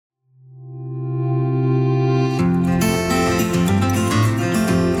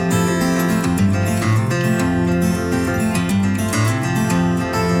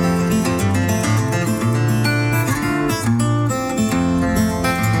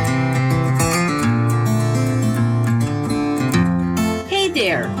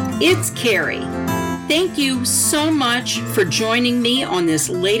It's Carrie. Thank you so much for joining me on this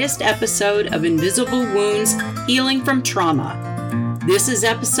latest episode of Invisible Wounds Healing from Trauma. This is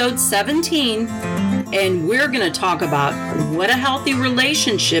episode 17, and we're going to talk about what a healthy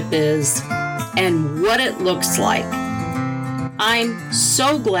relationship is and what it looks like. I'm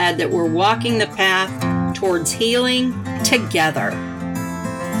so glad that we're walking the path towards healing together.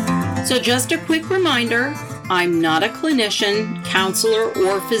 So just a quick reminder, I'm not a clinician, counselor,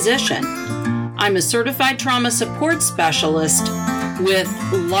 or physician. I'm a certified trauma support specialist with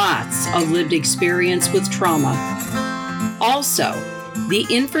lots of lived experience with trauma. Also, the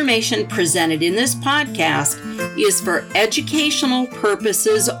information presented in this podcast is for educational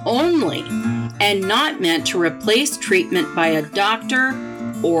purposes only and not meant to replace treatment by a doctor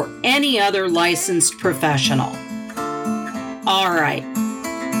or any other licensed professional. All right,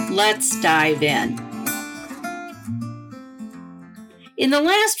 let's dive in. In the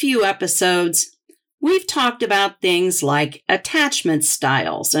last few episodes, we've talked about things like attachment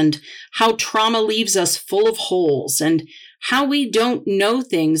styles and how trauma leaves us full of holes and how we don't know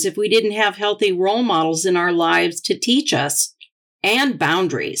things if we didn't have healthy role models in our lives to teach us, and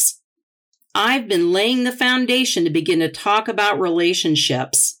boundaries. I've been laying the foundation to begin to talk about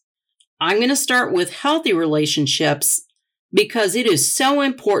relationships. I'm going to start with healthy relationships because it is so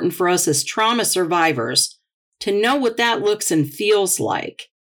important for us as trauma survivors to know what that looks and feels like.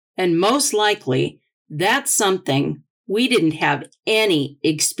 And most likely, that's something we didn't have any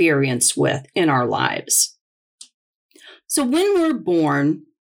experience with in our lives. So when we're born,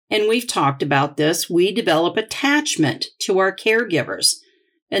 and we've talked about this, we develop attachment to our caregivers.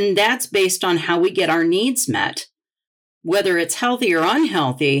 And that's based on how we get our needs met. Whether it's healthy or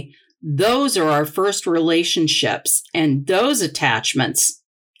unhealthy, those are our first relationships. And those attachments,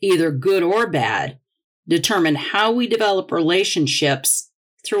 either good or bad, determine how we develop relationships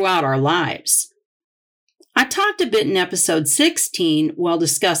throughout our lives. I talked a bit in episode 16 while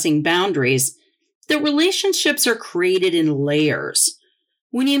discussing boundaries that relationships are created in layers.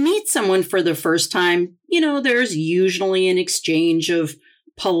 When you meet someone for the first time, there's usually an exchange of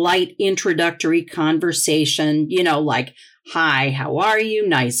polite introductory conversation, like, hi, how are you?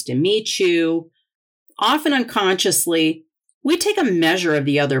 Nice to meet you. Often unconsciously, we take a measure of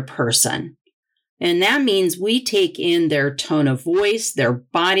the other person. And that means we take in their tone of voice, their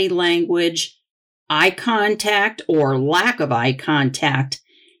body language, eye contact or lack of eye contact,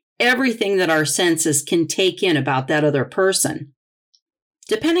 everything that our senses can take in about that other person.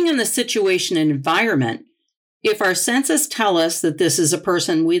 Depending on the situation and environment, if our senses tell us that this is a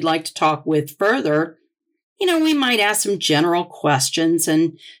person we'd like to talk with further, we might ask some general questions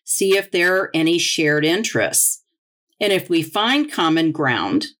and see if there are any shared interests. And if we find common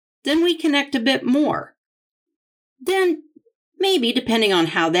ground, then we connect a bit more. Then, maybe depending on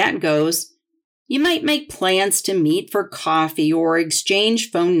how that goes, you might make plans to meet for coffee or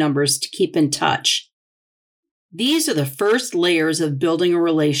exchange phone numbers to keep in touch. These are the first layers of building a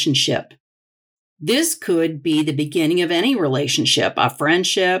relationship. This could be the beginning of any relationship, a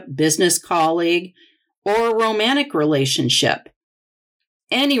friendship, business colleague, or a romantic relationship.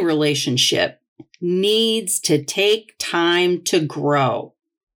 Any relationship needs to take time to grow.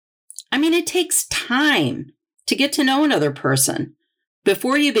 It takes time to get to know another person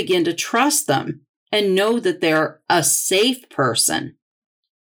before you begin to trust them and know that they're a safe person.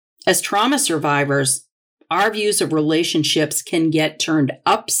 As trauma survivors, our views of relationships can get turned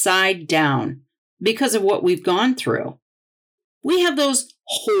upside down because of what we've gone through. We have those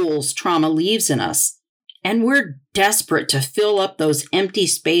holes trauma leaves in us, and we're desperate to fill up those empty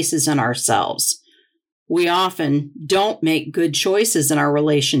spaces in ourselves. We often don't make good choices in our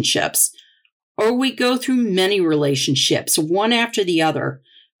relationships, or we go through many relationships, one after the other,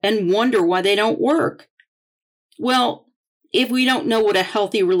 and wonder why they don't work. Well, if we don't know what a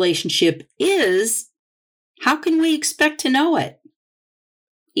healthy relationship is, how can we expect to know it?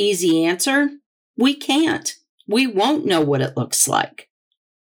 Easy answer, we can't. We won't know what it looks like.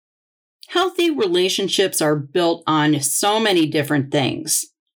 Healthy relationships are built on so many different things.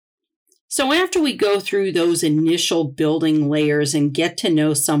 So after we go through those initial building layers and get to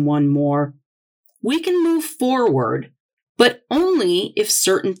know someone more, we can move forward, but only if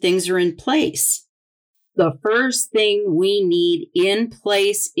certain things are in place. The first thing we need in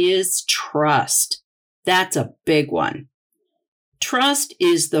place is trust. That's a big one. Trust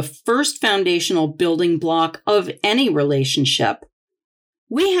is the first foundational building block of any relationship.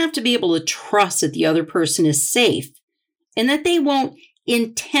 We have to be able to trust that the other person is safe and that they won't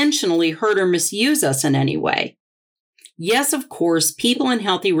intentionally hurt or misuse us in any way. Yes, of course, people in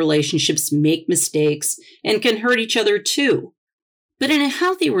healthy relationships make mistakes and can hurt each other too. But in a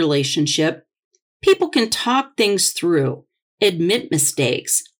healthy relationship, people can talk things through, admit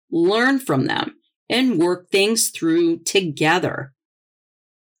mistakes, learn from them, and work things through together.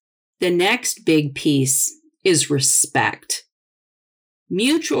 The next big piece is respect.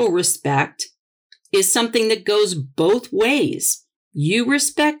 Mutual respect is something that goes both ways. You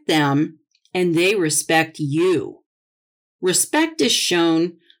respect them, and they respect you. Respect is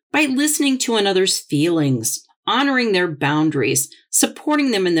shown by listening to another's feelings, honoring their boundaries,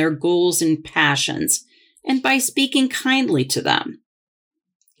 supporting them in their goals and passions, and by speaking kindly to them.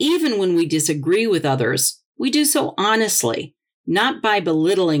 Even when we disagree with others, we do so honestly, not by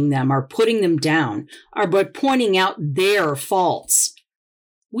belittling them or putting them down, or by pointing out their faults.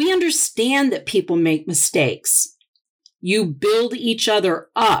 We understand that people make mistakes. You build each other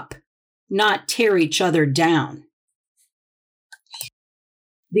up, not tear each other down.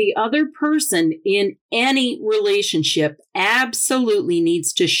 The other person in any relationship absolutely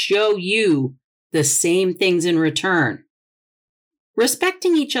needs to show you the same things in return.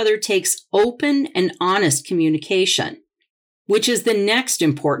 Respecting each other takes open and honest communication, which is the next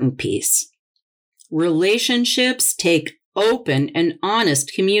important piece. Relationships take open and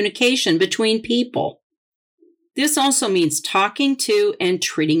honest communication between people. This also means talking to and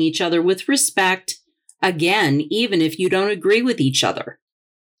treating each other with respect, again, even if you don't agree with each other.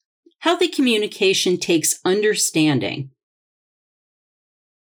 Healthy communication takes understanding.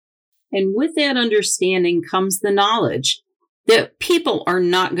 And with that understanding comes the knowledge that people are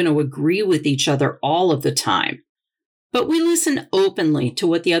not going to agree with each other all of the time. But we listen openly to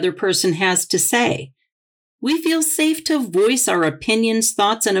what the other person has to say. We feel safe to voice our opinions,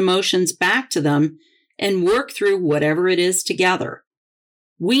 thoughts, and emotions back to them and work through whatever it is together.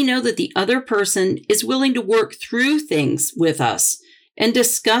 We know that the other person is willing to work through things with us and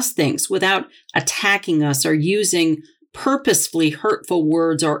discuss things without attacking us or using purposefully hurtful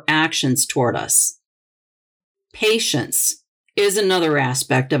words or actions toward us. Patience is another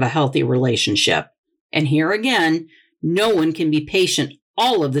aspect of a healthy relationship. And here again, no one can be patient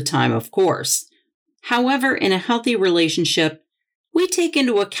all of the time, of course. However, in a healthy relationship, we take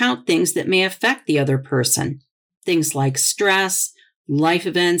into account things that may affect the other person. Things like stress, life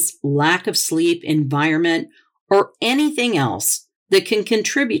events, lack of sleep, environment, or anything else that can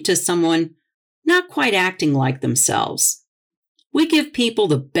contribute to someone not quite acting like themselves. We give people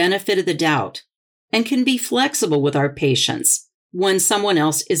the benefit of the doubt and can be flexible with our patience when someone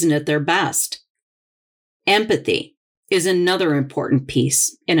else isn't at their best. Empathy is another important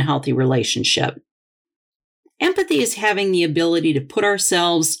piece in a healthy relationship. Empathy is having the ability to put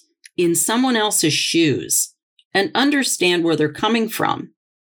ourselves in someone else's shoes and understand where they're coming from.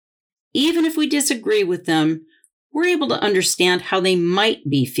 Even if we disagree with them, we're able to understand how they might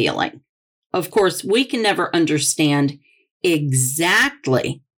be feeling. Of course, we can never understand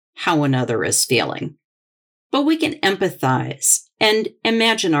exactly how another is feeling, but we can empathize and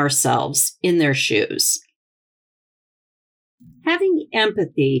imagine ourselves in their shoes. Having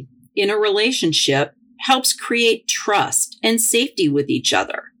empathy in a relationship helps create trust and safety with each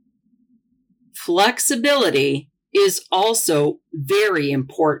other. Flexibility is also very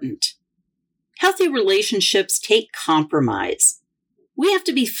important. Healthy relationships take compromise. We have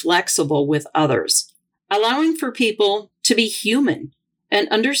to be flexible with others, allowing for people to be human and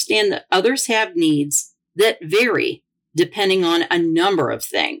understand that others have needs that vary depending on a number of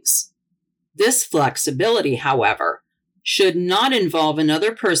things. This flexibility, however, should not involve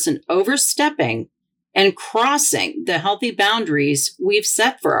another person overstepping and crossing the healthy boundaries we've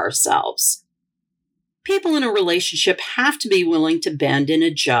set for ourselves. People in a relationship have to be willing to bend and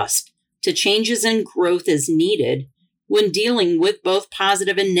adjust to changes and growth as needed when dealing with both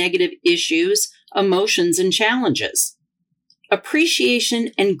positive and negative issues, emotions, and challenges.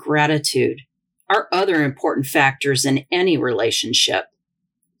 Appreciation and gratitude are other important factors in any relationship.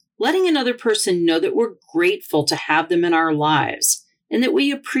 Letting another person know that we're grateful to have them in our lives and that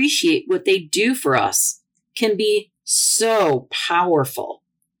we appreciate what they do for us can be so powerful.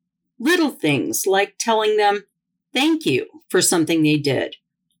 Little things like telling them thank you for something they did,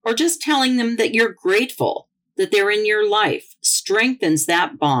 or just telling them that you're grateful that they're in your life strengthens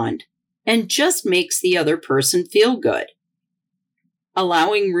that bond and just makes the other person feel good.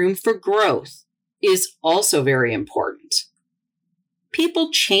 Allowing room for growth is also very important.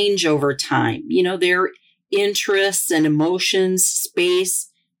 People change over time. Their interests and emotions, space,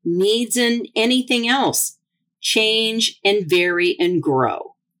 needs, and anything else change and vary and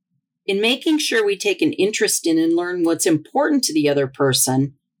grow. In making sure we take an interest in and learn what's important to the other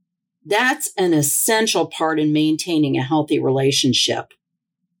person, that's an essential part in maintaining a healthy relationship.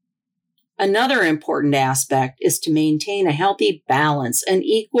 Another important aspect is to maintain a healthy balance and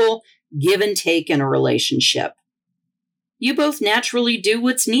equal give and take in a relationship. You both naturally do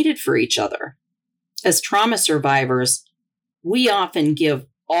what's needed for each other. As trauma survivors, we often give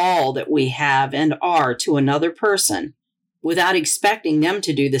all that we have and are to another person without expecting them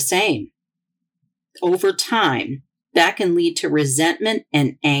to do the same. Over time, that can lead to resentment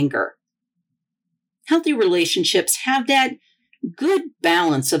and anger. Healthy relationships have that good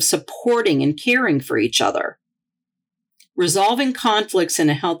balance of supporting and caring for each other. Resolving conflicts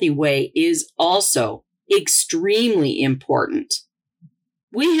in a healthy way is also extremely important.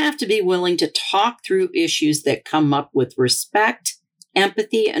 We have to be willing to talk through issues that come up with respect,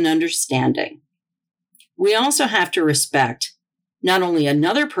 empathy, and understanding. We also have to respect not only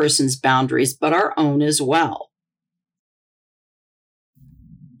another person's boundaries, but our own as well.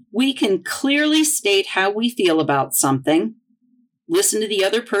 We can clearly state how we feel about something, listen to the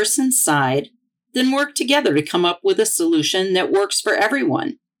other person's side, then work together to come up with a solution that works for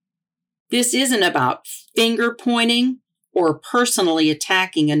everyone. This isn't about finger pointing or personally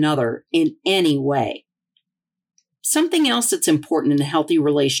attacking another in any way. Something else that's important in a healthy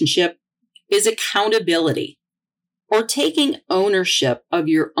relationship is accountability, or taking ownership of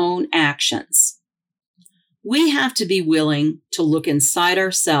your own actions. We have to be willing to look inside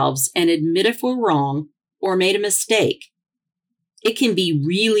ourselves and admit if we're wrong or made a mistake. It can be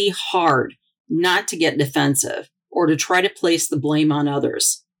really hard not to get defensive or to try to place the blame on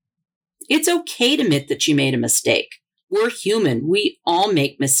others. It's okay to admit that you made a mistake. We're human. We all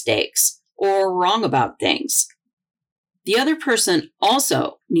make mistakes or are wrong about things. The other person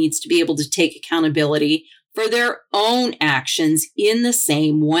also needs to be able to take accountability for their own actions in the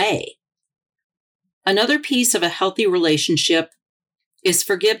same way. Another piece of a healthy relationship is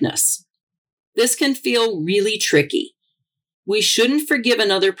forgiveness. This can feel really tricky. We shouldn't forgive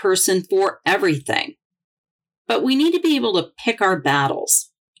another person for everything, but we need to be able to pick our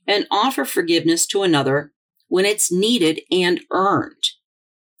battles and offer forgiveness to another when it's needed and earned.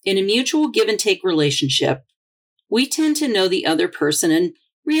 In a mutual give and take relationship, we tend to know the other person and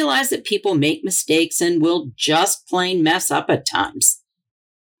realize that people make mistakes and will just plain mess up at times.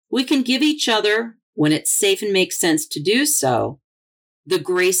 We can give each other, when it's safe and makes sense to do so, the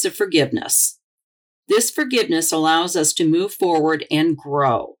grace of forgiveness. This forgiveness allows us to move forward and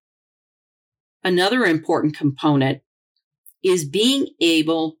grow. Another important component is being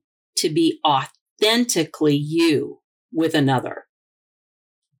able to be authentically you with another.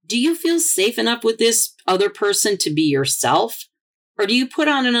 Do you feel safe enough with this other person to be yourself? Or do you put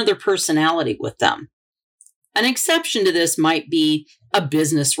on another personality with them? An exception to this might be a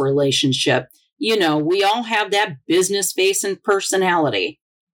business relationship. You know, we all have that business face and personality.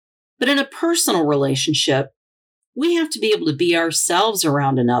 But in a personal relationship, we have to be able to be ourselves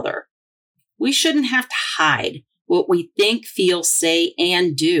around another. We shouldn't have to hide what we think, feel, say,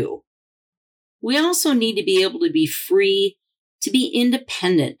 and do. We also need to be able to be free, to be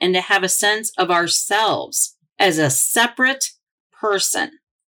independent, and to have a sense of ourselves as a separate person.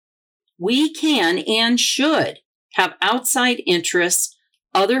 We can and should have outside interests,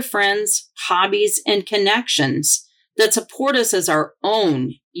 other friends, hobbies, and connections that support us as our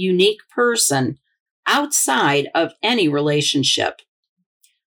own unique person outside of any relationship.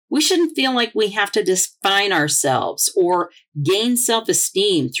 We shouldn't feel like we have to define ourselves or gain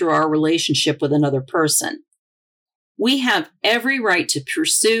self-esteem through our relationship with another person. We have every right to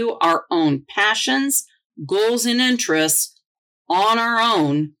pursue our own passions, goals, and interests on our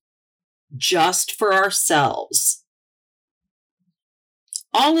own, just for ourselves.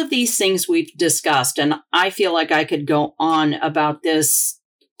 All of these things we've discussed, and I feel like I could go on about this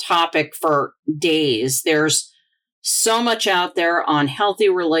topic for days. There's so much out there on healthy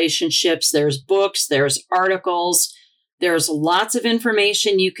relationships. There's books, there's articles, there's lots of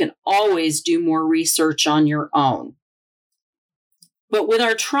information. You can always do more research on your own. But with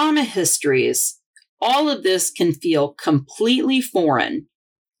our trauma histories, all of this can feel completely foreign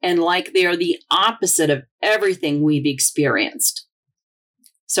and like they are the opposite of everything we've experienced.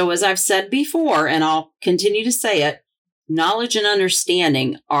 So as I've said before, and I'll continue to say it, knowledge and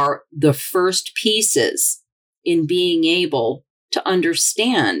understanding are the first pieces in being able to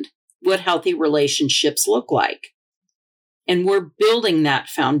understand what healthy relationships look like. And we're building that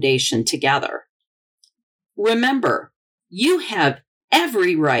foundation together. Remember, you have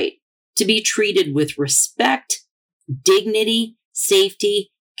every right to be treated with respect, dignity,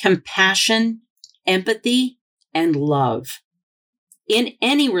 safety, compassion, empathy, and love. In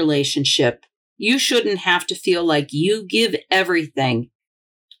any relationship, you shouldn't have to feel like you give everything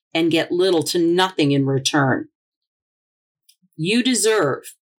and get little to nothing in return. You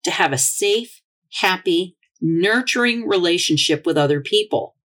deserve to have a safe, happy, nurturing relationship with other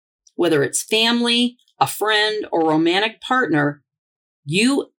people. Whether it's family, a friend, or romantic partner,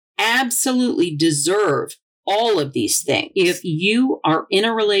 you absolutely deserve all of these things. If you are in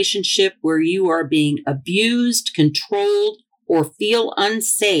a relationship where you are being abused, controlled, or feel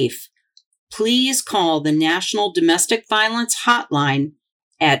unsafe, please call the National Domestic Violence Hotline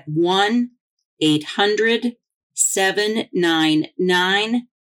at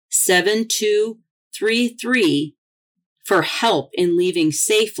 1-800-799-7233 for help in leaving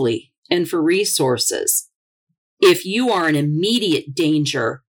safely and for resources. If you are in immediate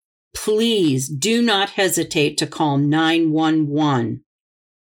danger, please do not hesitate to call 911.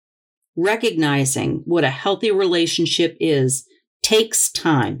 Recognizing what a healthy relationship is takes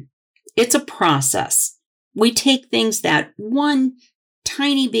time. It's a process. We take things that one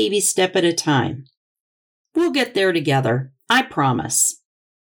tiny baby step at a time. We'll get there together, I promise.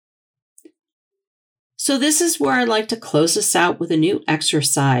 So this is where I'd like to close us out with a new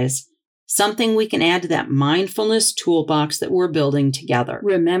exercise, something we can add to that mindfulness toolbox that we're building together.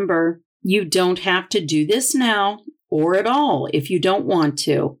 Remember, you don't have to do this now or at all if you don't want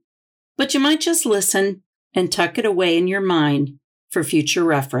to, but you might just listen and tuck it away in your mind for future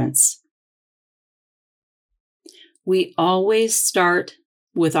reference. We always start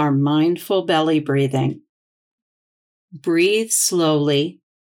with our mindful belly breathing. Breathe slowly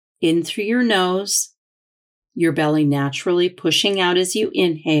in through your nose, your belly naturally pushing out as you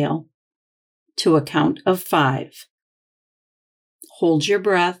inhale to a count of 5. Hold your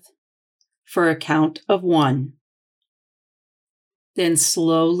breath for a count of 1. Then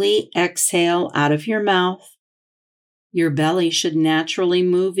slowly exhale out of your mouth. Your belly should naturally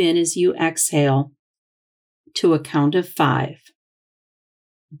move in as you exhale to a count of 5.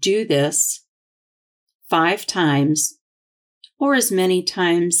 Do this 5 times or as many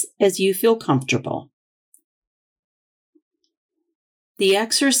times as you feel comfortable. The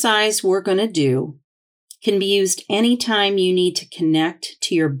exercise we're going to do can be used anytime you need to connect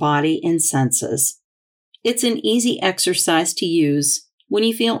to your body and senses. It's an easy exercise to use when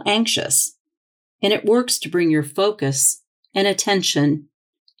you feel anxious, and it works to bring your focus and attention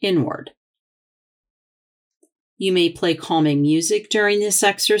inward. You may play calming music during this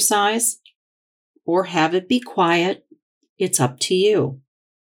exercise, or have it be quiet. It's up to you.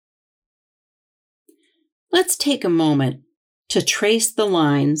 Let's take a moment to trace the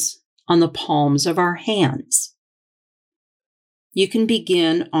lines on the palms of our hands. You can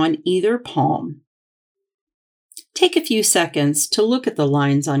begin on either palm. Take a few seconds to look at the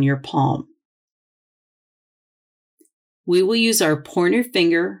lines on your palm. We will use our pointer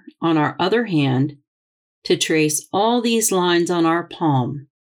finger on our other hand to trace all these lines on our palm.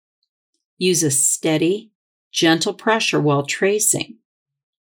 Use a steady, gentle pressure while tracing.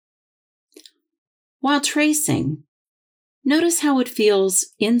 While tracing, notice how it feels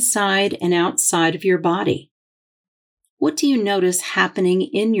inside and outside of your body. What do you notice happening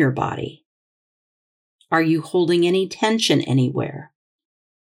in your body? Are you holding any tension anywhere?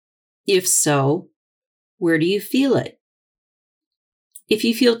 If so, where do you feel it? If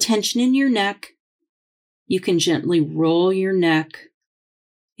you feel tension in your neck, you can gently roll your neck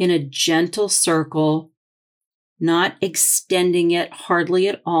in a gentle circle, not extending it hardly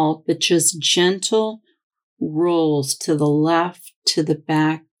at all, but just gentle rolls to the left, to the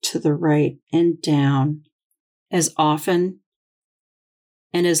back, to the right, and down as often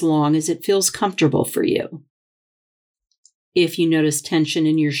and as long as it feels comfortable for you. If you notice tension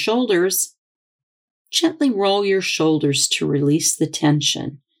in your shoulders, gently roll your shoulders to release the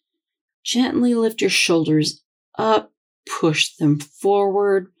tension. Gently lift your shoulders up, push them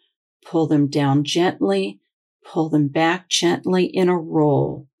forward, pull them down gently, pull them back gently in a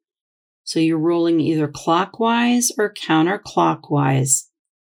roll. So you're rolling either clockwise or counterclockwise.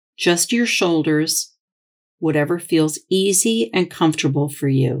 Just your shoulders, whatever feels easy and comfortable for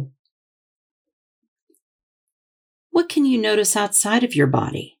you. What can you notice outside of your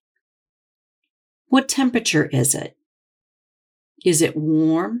body? What temperature is it? Is it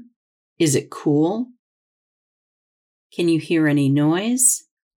warm? Is it cool? Can you hear any noise?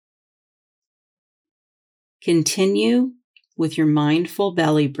 Continue with your mindful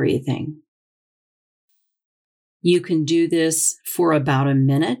belly breathing. You can do this for about a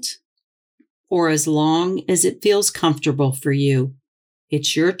minute or as long as it feels comfortable for you.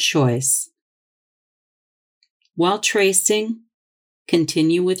 It's your choice. While tracing,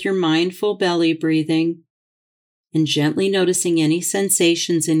 continue with your mindful belly breathing and gently noticing any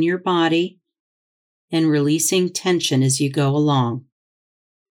sensations in your body and releasing tension as you go along.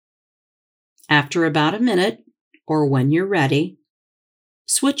 After about a minute, or when you're ready,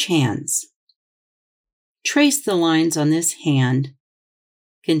 Switch hands. Trace the lines on this hand.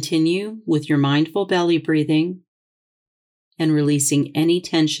 Continue with your mindful belly breathing and releasing any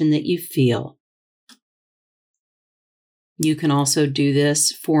tension that you feel. You can also do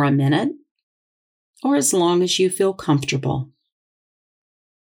this for a minute or as long as you feel comfortable.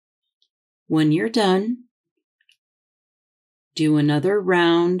 When you're done, do another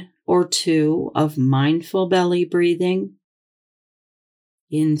round or two of mindful belly breathing.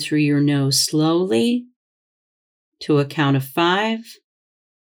 In through your nose slowly to a count of 5.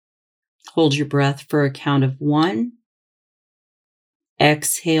 Hold your breath for a count of 1.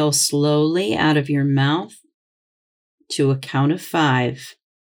 Exhale slowly out of your mouth to a count of 5.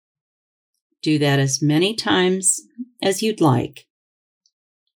 Do that as many times as you'd like.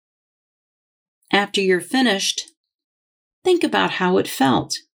 After you're finished, think about how it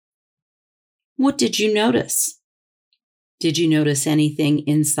felt. What did you notice? Did you notice anything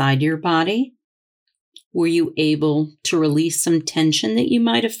inside your body? Were you able to release some tension that you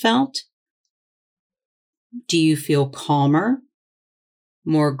might have felt? Do you feel calmer,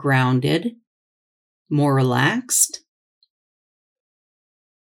 more grounded, more relaxed?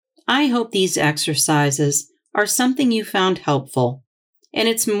 I hope these exercises are something you found helpful, and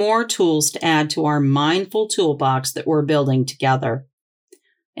it's more tools to add to our mindful toolbox that we're building together.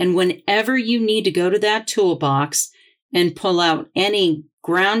 And whenever you need to go to that toolbox and pull out any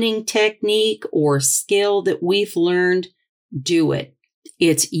grounding technique or skill that we've learned, do it.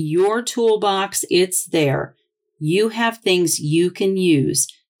 It's your toolbox. It's there. You have things you can use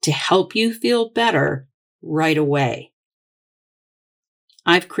to help you feel better right away.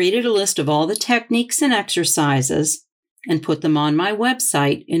 I've created a list of all the techniques and exercises and put them on my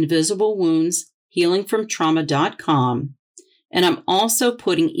website, InvisibleWoundsHealingFromTrauma.com. And I'm also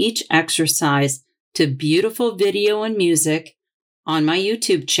putting each exercise to beautiful video and music on my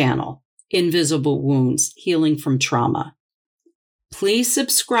YouTube channel, Invisible Wounds Healing from Trauma. Please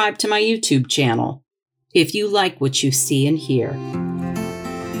subscribe to my YouTube channel if you like what you see and hear.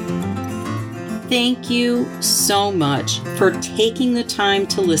 Thank you so much for taking the time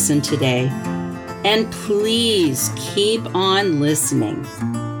to listen today. And please keep on listening.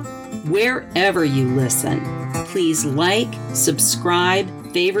 Wherever you listen, please like, subscribe,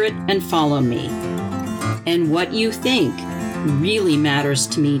 favorite, and follow me. And what you think really matters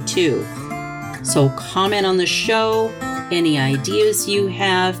to me too. So comment on the show, any ideas you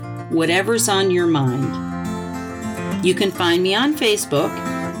have, whatever's on your mind. You can find me on Facebook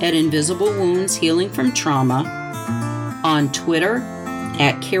at Invisible Wounds Healing from Trauma, on Twitter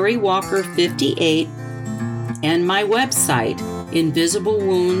at Carrie Walker 58, and my website,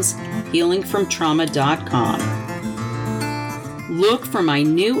 InvisibleWoundsHealingFromTrauma.com. Look for my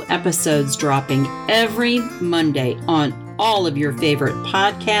new episodes dropping every Monday on all of your favorite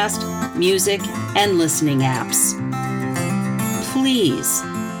podcast, music, and listening apps. Please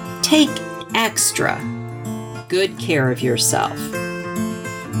take extra good care of yourself.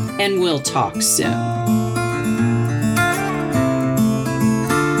 And we'll talk soon.